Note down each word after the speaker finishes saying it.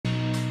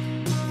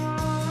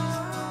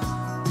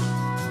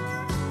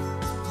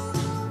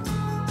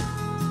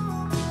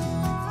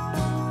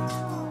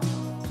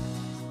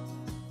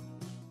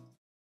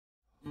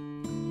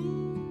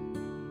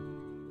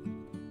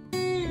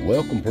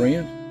Welcome,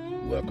 friends.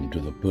 Welcome to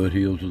the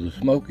foothills of the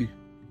Smoky.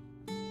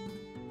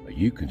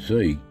 You can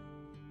see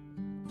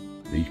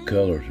these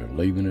colors are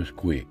leaving us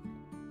quick.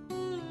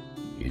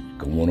 It's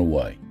going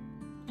away.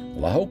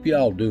 Well, I hope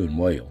y'all doing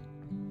well.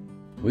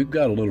 We've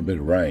got a little bit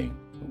of rain,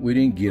 but we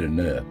didn't get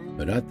enough.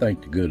 But I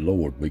thank the good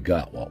Lord we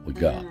got what we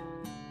got.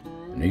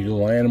 And these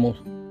little animals,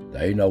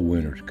 they know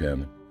winter's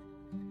coming.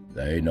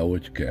 They know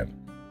it's coming.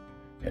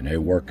 And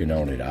they're working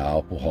on it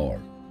awful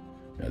hard.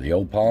 Now the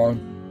old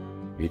pond,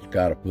 it's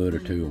got a foot or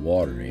two of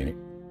water in it,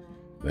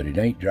 but it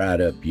ain't dried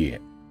up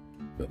yet.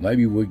 But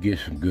maybe we'll get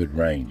some good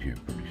rains here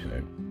pretty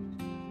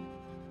soon.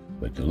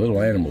 But the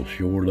little animals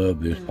sure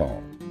love this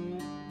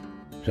pond.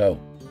 So,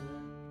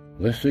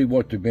 let's see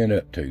what they've been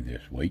up to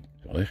this week.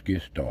 So let's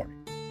get started.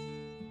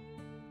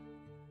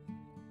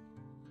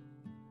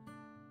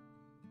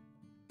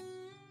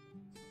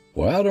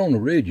 Well, out on the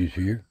ridges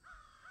here,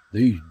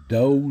 these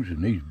does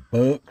and these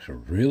bucks are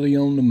really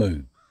on the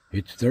move.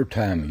 It's their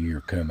time of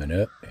year coming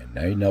up, and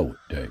they know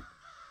it too.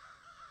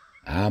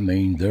 I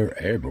mean, they're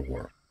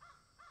everywhere.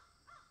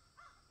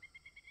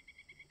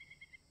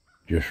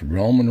 Just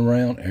roaming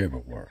around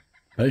everywhere,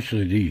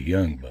 especially these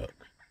young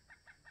bucks.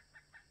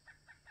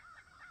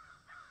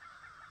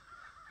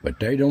 But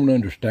they don't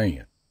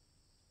understand.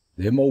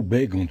 Them old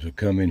big ones will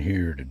come in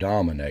here to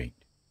dominate.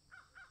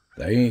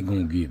 They ain't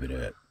gonna give it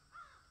up.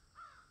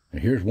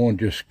 And here's one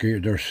just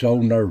scared. They're so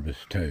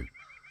nervous too.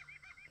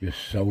 Just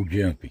so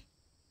jumpy.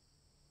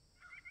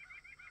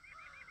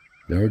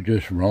 They're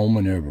just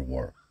roaming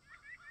everywhere.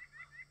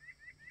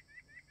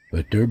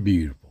 But they're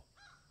beautiful.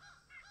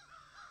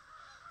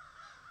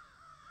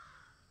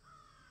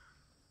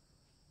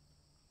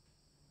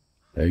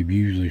 They've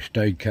usually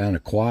stayed kind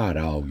of quiet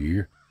all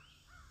year,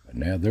 but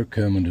now they're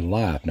coming to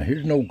life. Now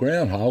here's no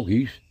groundhog.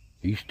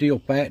 He's still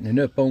fattening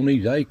up on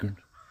these acorns.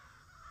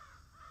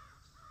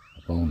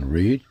 Up on the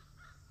ridge.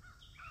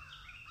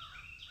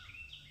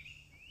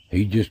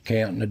 He's just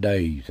counting the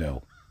days,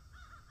 though.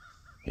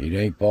 It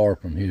ain't far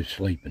from his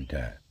sleeping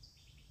time.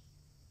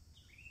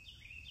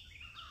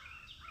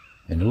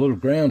 And the little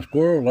ground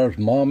squirrel, there's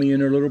mommy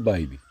and her little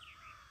baby.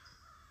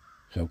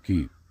 So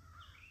cute.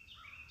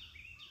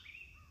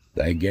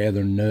 They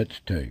gather nuts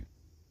too.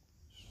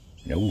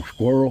 The old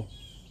squirrel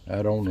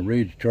out on the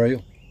ridge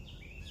trail,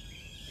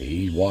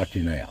 he's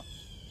watching out.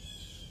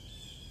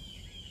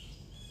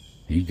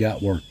 He's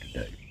got work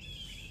to do.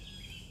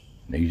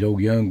 And these old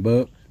young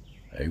bucks,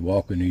 they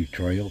walking these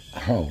trails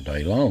all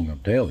day long, I'm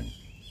telling you.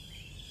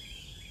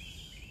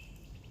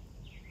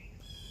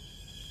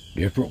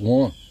 Different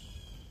one.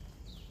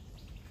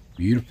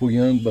 Beautiful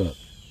young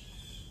bucks.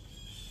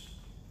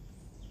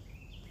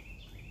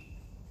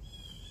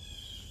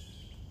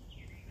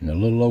 And the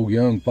little old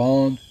young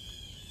fawns,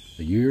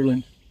 the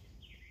yearlings,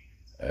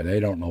 they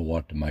don't know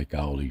what to make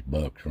all these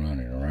bucks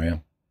running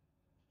around.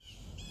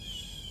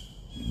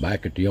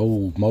 Back at the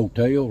old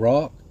motel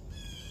rock,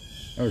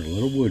 there's a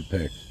little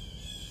woodpecker.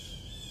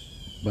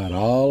 About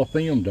all of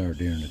them there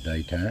during the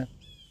daytime.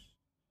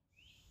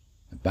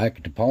 And back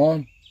at the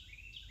pond,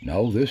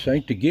 no, this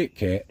ain't the git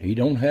cat. He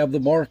don't have the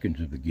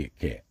markings of the git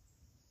cat.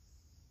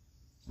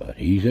 But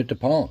he's at the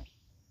pond.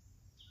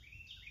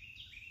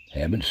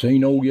 Haven't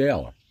seen old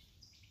Yaller.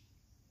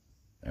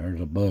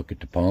 There's a buck at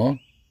the pond.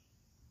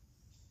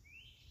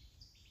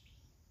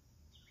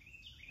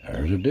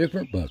 There's a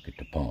different buck at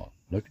the pond.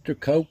 Look at their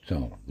coats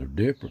on them. They're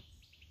different.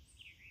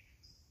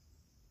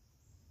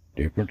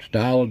 Different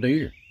style of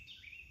deer.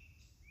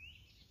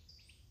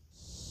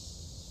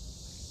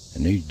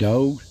 And these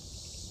does,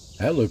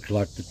 that looks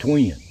like the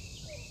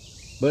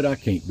twins, but I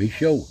can't be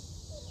sure.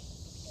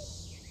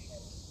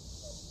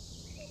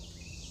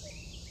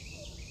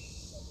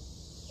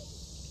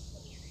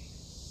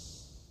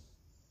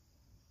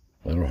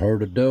 Little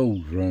herd of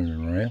does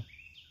running around.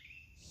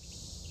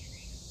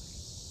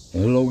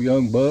 Little old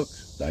young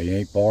bucks, they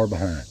ain't far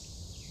behind.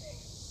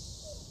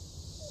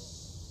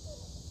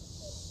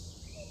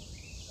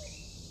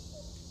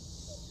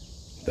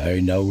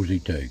 They nosy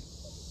too.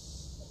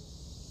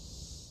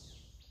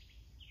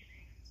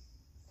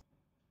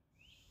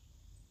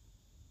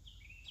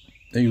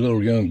 These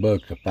little young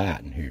bucks are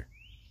fighting here.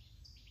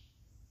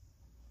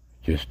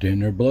 Just in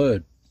their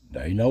blood.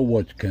 They know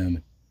what's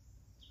coming.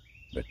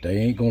 But they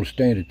ain't gonna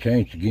stand a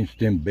chance against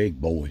them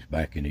big boys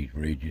back in these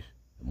ridges.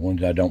 The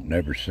ones I don't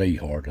never see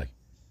hardly.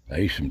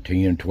 There's some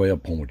 10,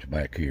 12 points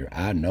back here.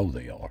 I know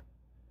they are.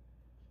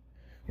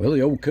 Well,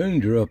 the old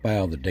coons are up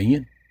out of the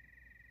den.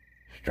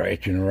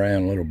 Stretching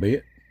around a little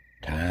bit.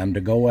 Time to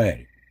go at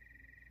it.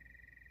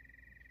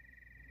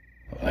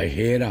 Well, they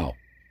head off.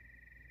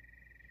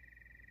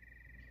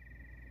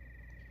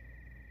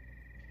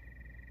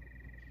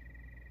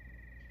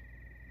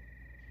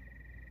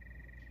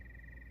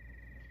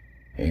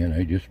 And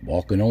they just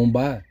walking on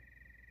by.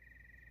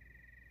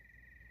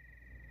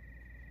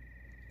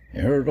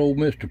 And there's old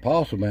Mr.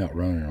 Possum out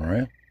running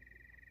around.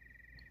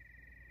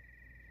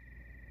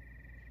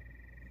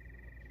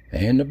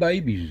 And the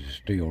babies is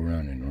still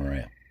running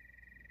around.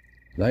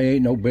 They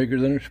ain't no bigger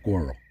than a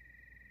squirrel.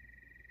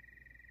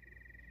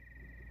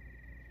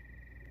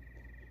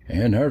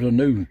 And there's a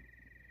new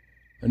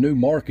a new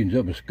markings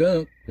of a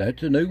skunk.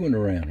 That's a new one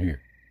around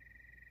here.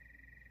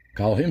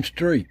 Call him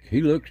Streak.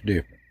 He looks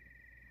different.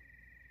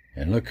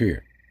 And look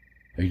here,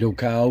 these old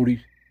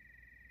coyotes,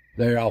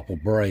 they're awful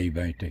brave,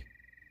 ain't they?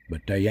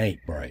 But they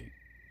ain't brave.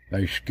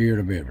 They're scared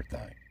of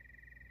everything.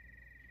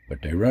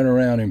 But they run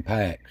around in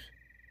packs,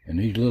 and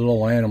these little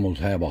old animals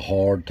have a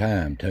hard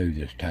time, too,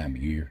 this time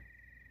of year.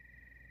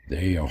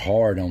 They are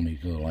hard on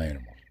these little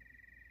animals.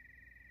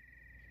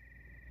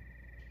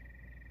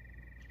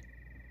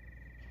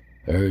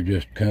 They're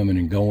just coming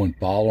and going,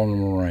 following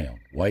them around,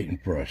 waiting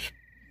for a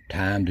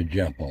time to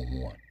jump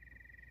on one.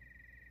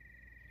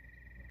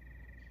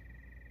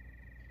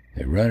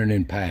 They're running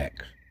in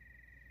packs.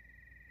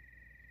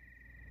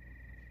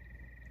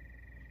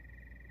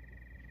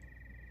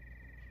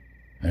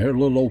 And there's a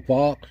little old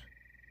fox.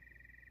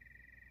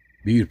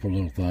 Beautiful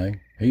little thing.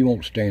 He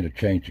won't stand a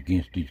chance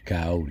against these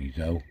coyotes,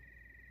 though.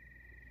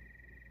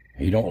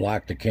 He don't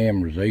like the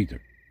cameras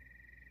either.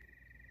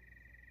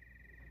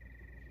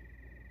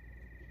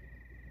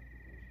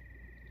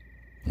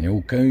 The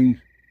old coons,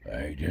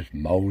 they just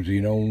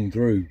moseying on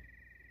through.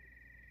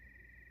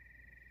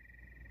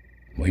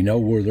 We know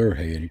where they're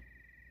headed.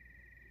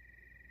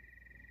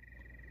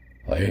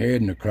 They're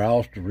heading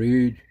across the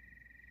ridge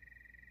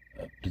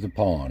up to the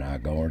pond, I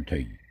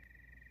guarantee you.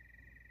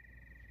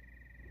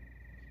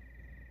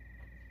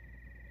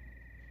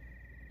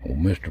 Old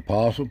Mr.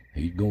 Possum,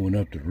 he's going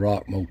up to the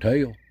Rock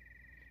Motel.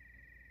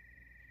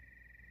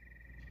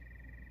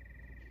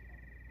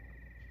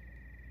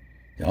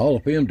 All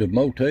up into the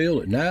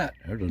motel at night,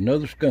 there's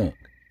another skunk.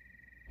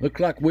 Looks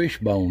like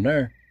Wishbone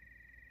there.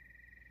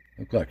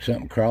 Looks like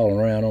something crawling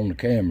around on the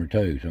camera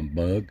too, some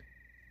bug.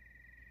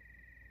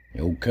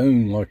 The old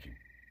coon, watch him.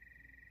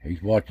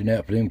 He's watching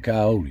out for them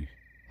coyotes.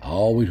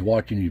 Always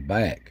watching his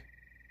back.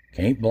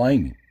 Can't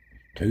blame him.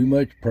 There's too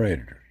much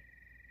predators.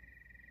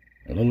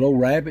 The little old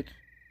rabbits,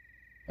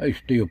 there's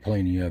still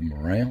plenty of them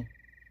around.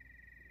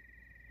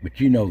 But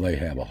you know they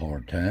have a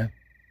hard time.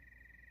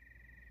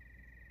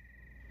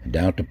 And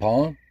down at the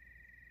pond,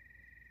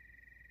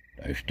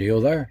 they're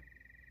still there.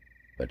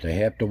 But they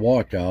have to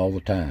watch all the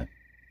time.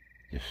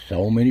 There's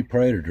so many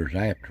predators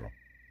after them.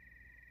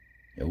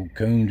 The old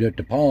coons at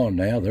the pond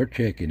now, they're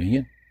checking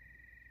in.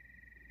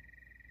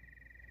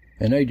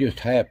 And they just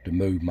have to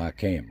move my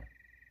camera.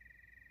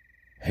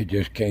 They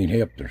just can't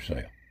help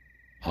themselves.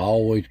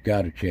 Always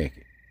got to check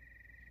it.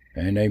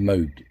 And they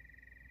moved it.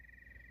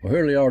 Well,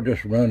 here they are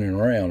just running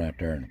around out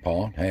there in the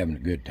pond, having a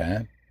good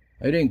time.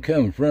 They didn't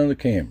come in front of the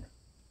camera.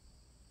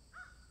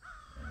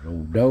 There's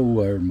old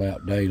doe there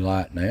about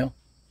daylight now.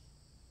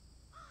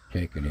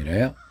 Checking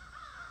it out.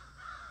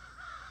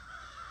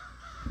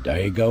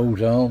 Day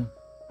goes on.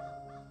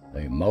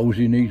 They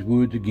mosey in these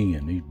woods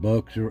again. These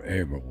bucks are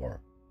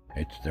everywhere.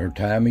 It's their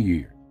time of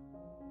year.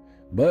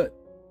 But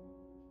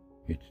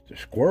it's the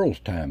squirrels'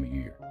 time of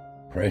year.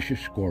 Precious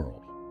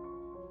squirrels.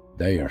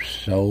 They are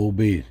so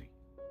busy.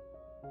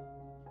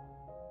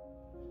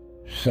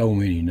 So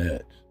many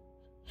nuts.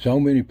 So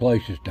many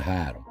places to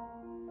hide them.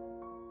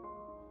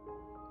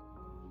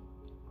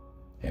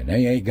 And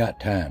they ain't got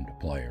time to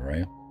play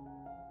around.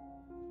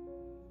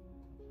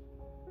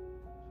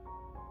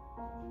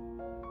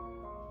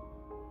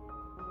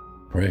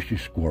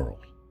 Precious squirrels.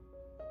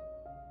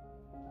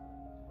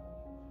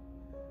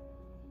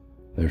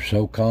 They're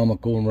so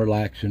comical and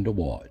relaxing to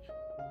watch.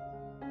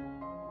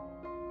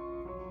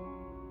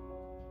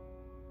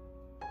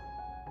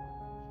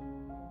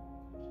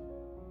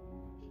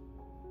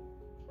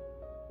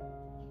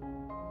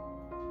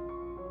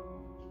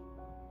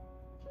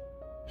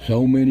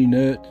 So many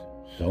nuts,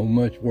 so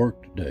much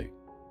work to do.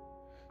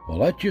 Well,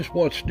 that's just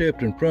what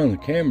stepped in front of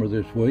the camera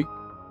this week.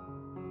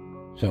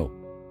 So,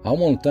 I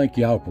want to thank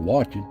y'all for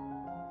watching.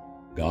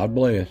 God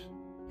bless,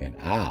 and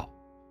I'll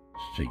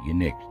see you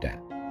next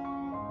time.